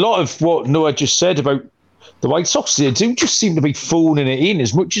 And a lot of what Noah just said about the White Sox, they do just seem to be phoning it in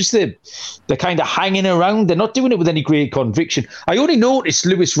as much as they're kind of hanging around. They're not doing it with any great conviction. I only noticed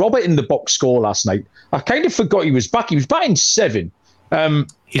Lewis Robert in the box score last night. I kind of forgot he was back. He was batting 7.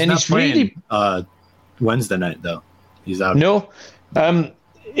 He's playing Wednesday night, though. He's out. No.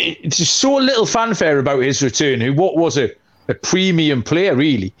 It's just so little fanfare about his return, what was a premium player,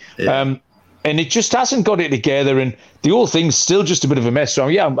 really. Yeah. And it just hasn't got it together, and the whole thing's still just a bit of a mess. So,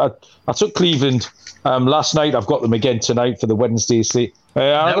 I took Cleveland last night. I've got them again tonight for the Wednesday slate.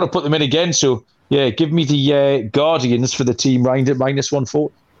 I'm going to put them in again. So, give me the Guardians for the team round at -140.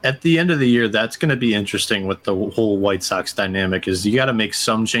 At the end of the year, that's going to be interesting with the whole White Sox dynamic. Is you got to make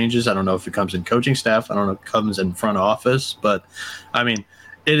some changes. I don't know if it comes in coaching staff. I don't know if it comes in front office. But, I mean,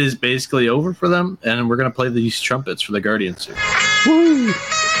 it is basically over for them, and we're going to play these trumpets for the Guardians. Woo!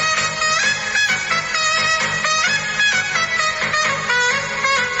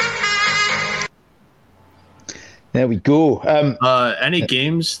 There we go. Any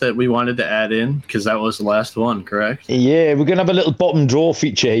games that we wanted to add in? Because that was the last one, correct? Yeah, we're going to have a little bottom draw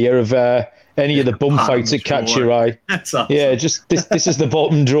feature here of any of the bum fights that catch your eye. That's awesome. Yeah, just this is the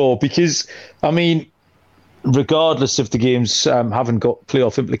bottom draw because, I mean, regardless if the games haven't got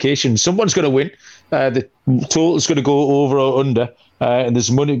playoff implications, someone's going to win. The total's going to go over or under, and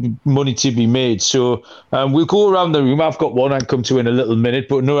there's money to be made. So we'll go around the room. I've got one I'll come to in a little minute,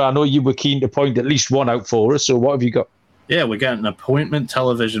 but no, I know you were keen to point at least one out for us. So what have you got? Yeah, we got an appointment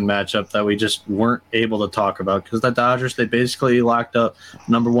television matchup that we just weren't able to talk about because the Dodgers, they basically locked up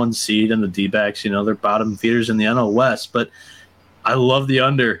 #1 seed, and the D-backs, they're bottom feeders in the NL West. But I love the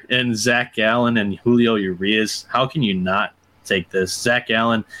under in Zach Gallen and Julio Urias. How can you not take this? Zach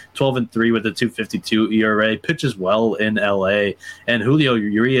Gallen, 12-3 with a 2.52 ERA, pitches well in LA, and Julio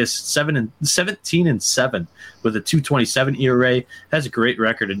Urias, 17-7 with a 2.27 ERA, has a great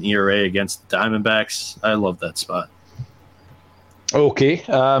record in ERA against the Diamondbacks. I love that spot. Okay.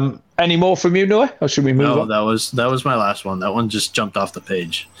 Any more from you, Noah? Or should we move on? No, that was my last one. That one just jumped off the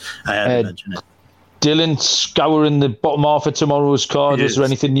page. I had to mention it. Dylan, scouring the bottom half of tomorrow's card. Was there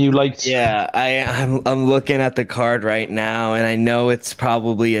anything you liked? Yeah, I'm looking at the card right now, and I know it's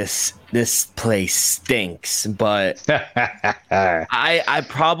probably this place stinks, but I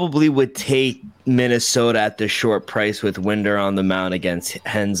probably would take Minnesota at the short price with Winder on the mound against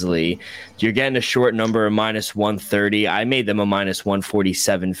Hensley. You're getting a short number of -130. I made them a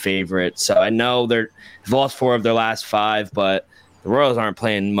 -147 favorite, so I know they've lost 4 of their last 5, but the Royals aren't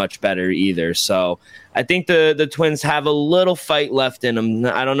playing much better either. So I think the Twins have a little fight left in them.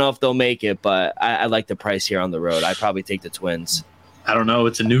 I don't know if they'll make it, but I like the price here on the road. I'd probably take the Twins. I don't know.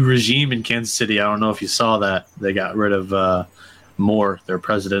 It's a new regime in Kansas City. I don't know if you saw that. They got rid of Moore, their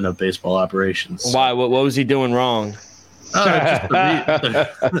president of baseball operations. Why? What was he doing wrong?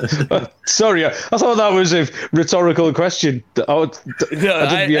 Sorry, I thought that was a rhetorical question. I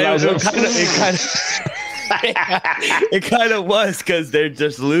didn't realize it kind of was because they're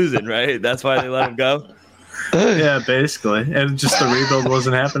just losing, right? That's why they let him go. Yeah, basically, and just the rebuild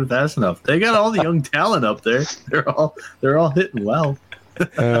wasn't happening fast enough. They got all the young talent up there. They're all hitting well.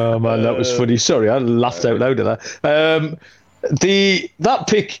 Oh man, that was funny. Sorry, I laughed out loud at that. That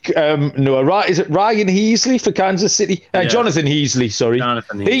pick, Noah, is it Ryan Heasley for Kansas City? Yeah. Jonathan Heasley, sorry.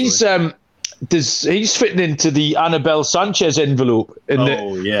 Jonathan Heasley. He's fitting into the Anibal Sanchez envelope.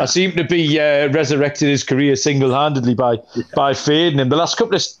 I seem to be resurrected his career single-handedly by fading him. The last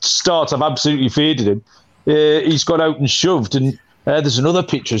couple of starts, I've absolutely faded him. He's got out and shoved, and there's another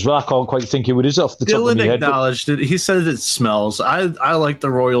picture as well. I can't quite think who it is off the top of my head. Dylan acknowledged it. He says it smells. I like the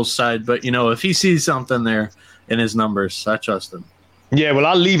Royals side, but if he sees something there in his numbers, I trust him. Yeah, well,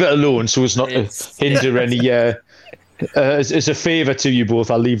 I'll leave it alone so as not to hinder any. As a favor to you both,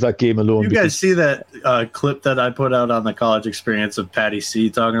 I'll leave that game alone. You guys see that clip that I put out on the College Experience of Patty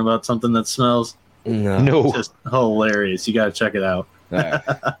C talking about something that smells? No. It's just hilarious. You got to check it out. Right.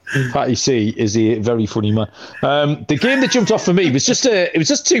 Patty C is a very funny man. The game that jumped off for me was just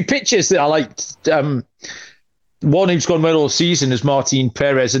 2 pitchers that I liked. One who's gone well all season is Martin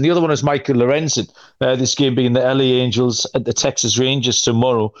Perez, and the other one is Michael Lorenzen. This game being the LA Angels at the Texas Rangers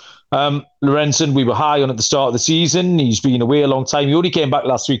tomorrow. Lorenzen, we were high on at the start of the season. He's been away a long time. He only came back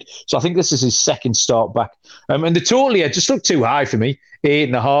last week, so I think this is his second start back. And the total here just looked too high for me,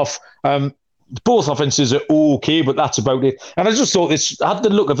 8.5. Both offenses are okay, but that's about it. And I just thought this had the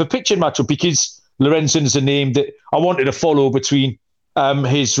look of a pitching matchup because Lorenzen is a name that I wanted to follow between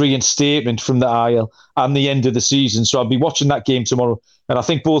his reinstatement from the IL and the end of the season. So I'll be watching that game tomorrow, and I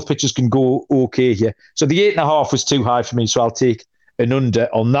think both pitchers can go okay here. So the 8.5 was too high for me, so I'll take an under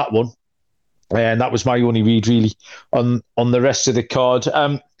on that one. And that was my only read really on the rest of the card.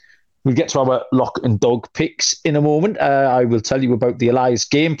 We'll get to our lock and dog picks in a moment. I will tell you about the Elias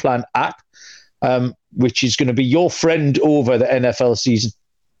Game Plan app, which is going to be your friend over the NFL season.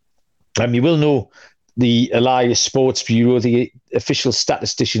 You will know the Elias Sports Bureau, the official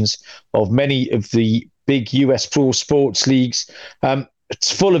statisticians of many of the big US pro sports leagues.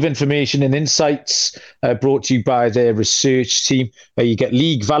 It's full of information and insights brought to you by their research team. You get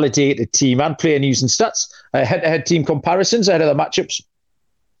league-validated team and player news and stats, head-to-head team comparisons ahead of the matchups,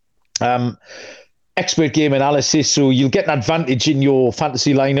 expert game analysis, so you'll get an advantage in your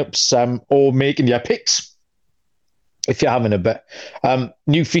fantasy lineups or making your picks if you're having a bet.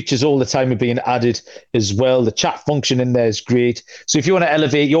 New features all the time are being added as well. The chat function in there is great. So if you want to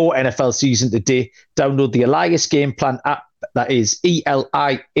elevate your NFL season today, download the Elias Game Plan app. That is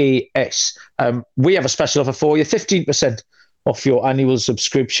ELIAS. We have a special offer for you, 15% off your annual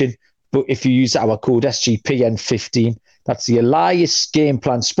subscription. But if you use our code SGPN15, that's the Elias Game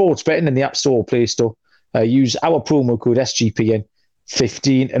Plan Sports Betting in the App Store or Play Store. Use our promo code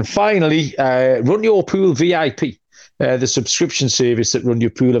SGPN15. And finally, Run Your Pool VIP. The subscription service that Run Your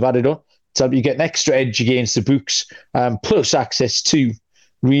Pool have added on to help you get an extra edge against the books, plus access to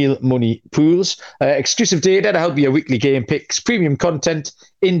real money pools, exclusive data to help you weekly game picks, premium content,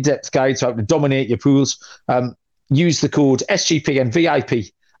 in-depth guides to how to dominate your pools. Use the code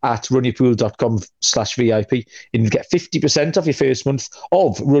SGPNVIP at runyourpool.com/VIP and you get 50% off your first month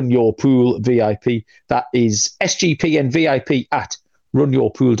of Run Your Pool VIP. That is SGPNVIP at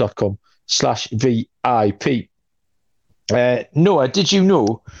runyourpool.com/VIP. Noah, did you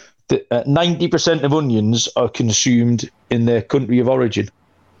know that 90% of onions are consumed in their country of origin?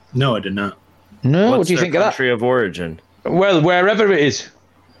 No, I did not. No, what do you think of that? Country of origin? Well, wherever it is.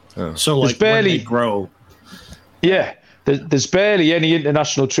 Oh. So, like, barely, when they grow. Yeah, there's barely any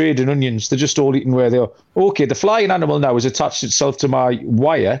international trade in onions. They're just all eaten where they are. Okay, the flying animal now has attached itself to my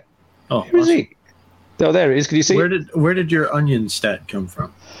wire. Oh, where is he? Oh, there it is. Can you see? Where did your onion stat come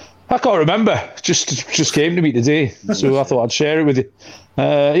from? I can't remember. Just came to me today, so I thought I'd share it with you.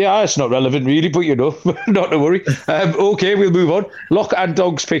 Yeah, it's not relevant really, but you know, not to worry. Okay, we'll move on. Lock and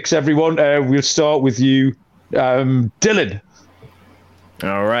dogs picks, everyone. We'll start with you, Dylan.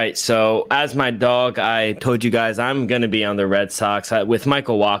 All right. So as my dog, I told you guys I'm going to be on the Red Sox with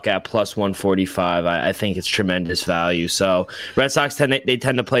Michael Wacha at plus 145. I think it's tremendous value. So Red Sox tend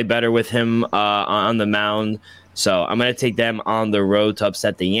to play better with him on the mound. So I'm going to take them on the road to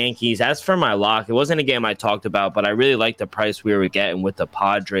upset the Yankees. As for my lock, it wasn't a game I talked about, but I really like the price we were getting with the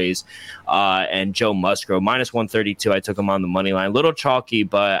Padres and Joe Musgrove. Minus 132, I took them on the money line. A little chalky,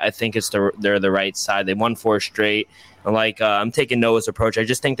 but I think they're the right side. They won 4 straight. I'm taking Noah's approach. I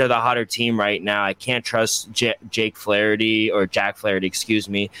just think they're the hotter team right now. I can't trust Jack Flaherty, excuse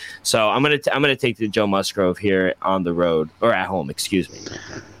me. So I'm gonna take the Joe Musgrove here on the road or at home, excuse me.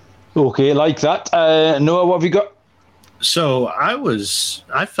 Okay, like that. Noah, what have you got? So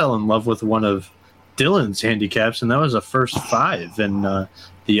I fell in love with one of Dylan's handicaps, and that was a first 5 and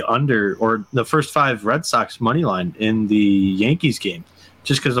the under or the first 5 Red Sox money line in the Yankees game,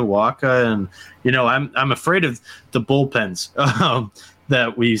 just because of Wacha. And I'm afraid of the bullpens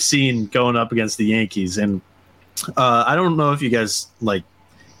that we've seen going up against the Yankees, and I don't know if you guys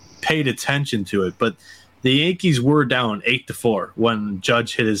paid attention to it, but the Yankees were down 8-4 when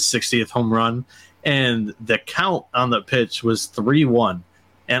Judge hit his 60th home run, and the count on the pitch was 3-1.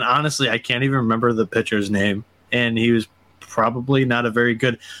 And honestly, I can't even remember the pitcher's name, and he was probably not a very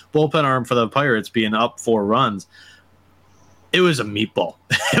good bullpen arm for the Pirates, being up 4 runs. It was a meatball.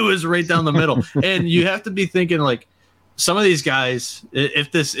 It was right down the middle. And you have to be thinking, some of these guys,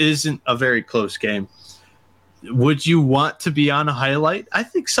 if this isn't a very close game, would you want to be on a highlight? I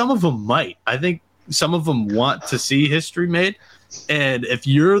think some of them might. I think some of them want to see history made. And if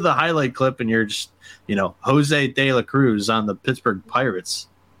you're the highlight clip and you're just, Jose De La Cruz on the Pittsburgh Pirates,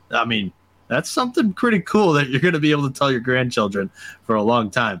 I mean, that's something pretty cool that you're going to be able to tell your grandchildren for a long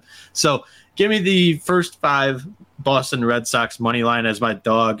time. So give me the first 5 Boston Red Sox money line as my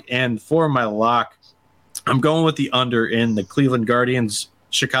dog. And for my lock, I'm going with the under in the Cleveland Guardians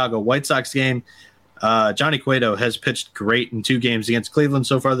Chicago White Sox game. Johnny Cueto has pitched great in 2 games against Cleveland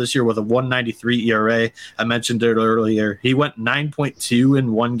so far this year with a 1.93 ERA. I mentioned it earlier. He went 9.2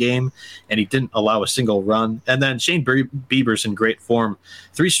 in 1 game, and he didn't allow a single run. And then Shane Bieber's in great form.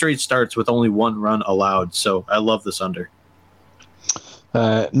 3 straight starts with only 1 run allowed. So I love this under.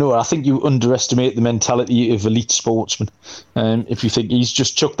 No, I think you underestimate the mentality of elite sportsmen. If you think he's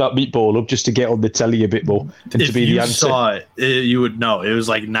just chucked that meatball up just to get on the telly a bit more and to be the answer. If you saw it, you would know. It was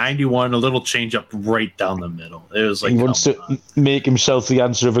 91, a little change up right down the middle. It was he wants to make himself the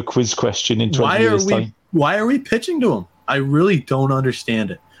answer of a quiz question in 20 years' time. Why are we pitching to him? I really don't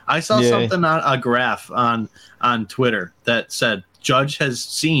understand it. I saw something on a graph on Twitter that said Judge has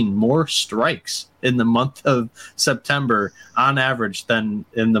seen more strikes in the month of September on average than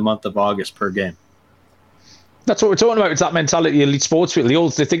in the month of August per game. That's what we're talking about. It's that mentality of elite sports people.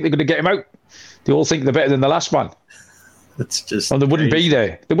 They think they're going to get him out. They all think they're better than the last man. It's just. And they wouldn't be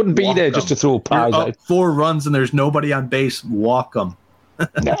there. They wouldn't be there just to throw pies out. 4 runs and there's nobody on base. Walk them.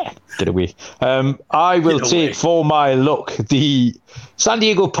 Nah, get away. I will take for my luck the San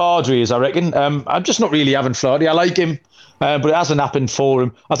Diego Padres, I reckon. I'm just not really having Flaherty. I like him, but it hasn't happened for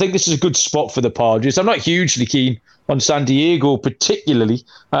him. I think this is a good spot for the Padres. I'm not hugely keen on San Diego particularly.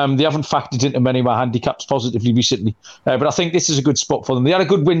 They haven't factored into many of my handicaps positively recently, but I think this is a good spot for them. They had a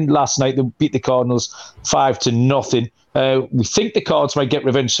good win last night. They beat the Cardinals 5-0. We think the Cards might get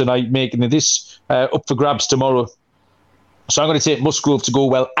revenge tonight, making this up for grabs tomorrow. So I'm going to take Musgrove to go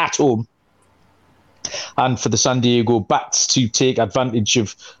well at home, and for the San Diego Bats to take advantage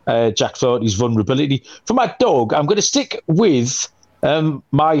of Jack Flaherty's vulnerability. For my dog, I'm going to stick with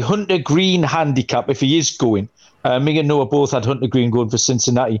my Hunter Green handicap if he is going. Me and Noah both had Hunter Green going for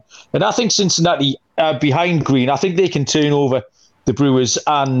Cincinnati. And I think Cincinnati, behind Green, I think they can turn over the Brewers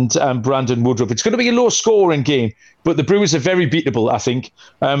and Brandon Woodruff. It's going to be a low-scoring game, but the Brewers are very beatable, I think.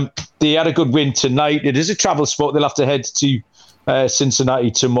 They had a good win tonight. It is a travel spot. They'll have to head to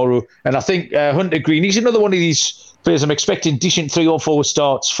Cincinnati tomorrow. And I think Hunter Green, he's another one of these players. I'm expecting decent 3 or 4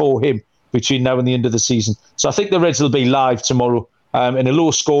 starts for him between now and the end of the season. So I think the Reds will be live tomorrow. In a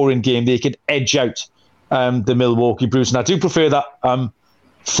low-scoring game, they could edge out the Milwaukee Brewers. And I do prefer that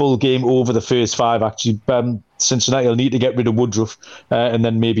full game over the first 5, actually. Cincinnati will need to get rid of Woodruff and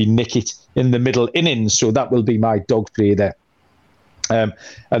then maybe nick it in the middle innings. So that will be my dog play there. And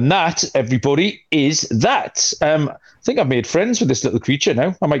that, everybody, is that. I think I've made friends with this little creature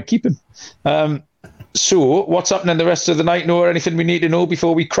now. I might keep him. So what's happening the rest of the night, Noah? Anything we need to know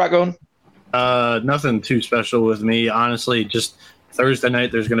before we crack on? Nothing too special with me. Honestly, just Thursday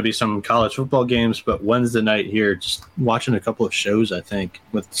night, there's going to be some college football games, but Wednesday night here, just watching a couple of shows, I think,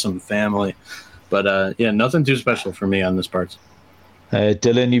 with some family. But, nothing too special for me on this part.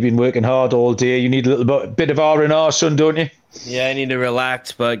 Dylan, you've been working hard all day. You need a little bit of R&R, son, don't you? Yeah, I need to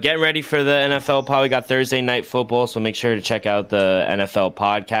relax, but getting ready for the NFL pod. We got Thursday night football, so make sure to check out the NFL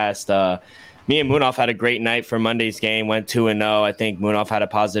podcast. Me and Munaf had a great night for Monday's game, went 2-0. I think Munaf had a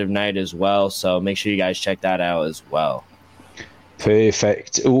positive night as well, so make sure you guys check that out as well.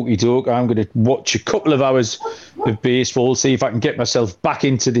 Perfect. Okie doke. I'm going to watch a couple of hours of baseball, see if I can get myself back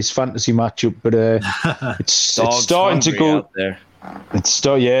into this fantasy matchup. But it's starting to go out there.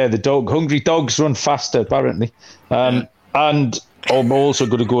 The hungry dogs run faster, apparently. And I'm also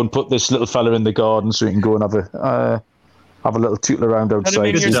going to go and put this little fella in the garden so he can go and have a little tootle around outside. Put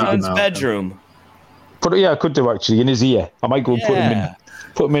him in your son's bedroom. I could do actually, in his ear. I might go and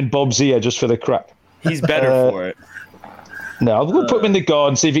put him in Bob's ear just for the crack. He's better for it. No, I'll go put him in the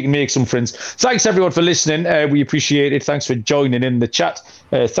garden, see if he can make some friends. Thanks, everyone, for listening. We appreciate it. Thanks for joining in the chat.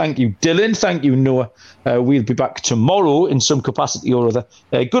 Thank you, Dylan. Thank you, Noah. We'll be back tomorrow in some capacity or other.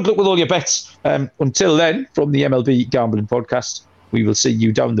 Good luck with all your bets. Until then, from the MLB Gambling Podcast, we will see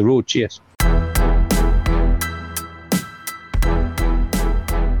you down the road. Cheers.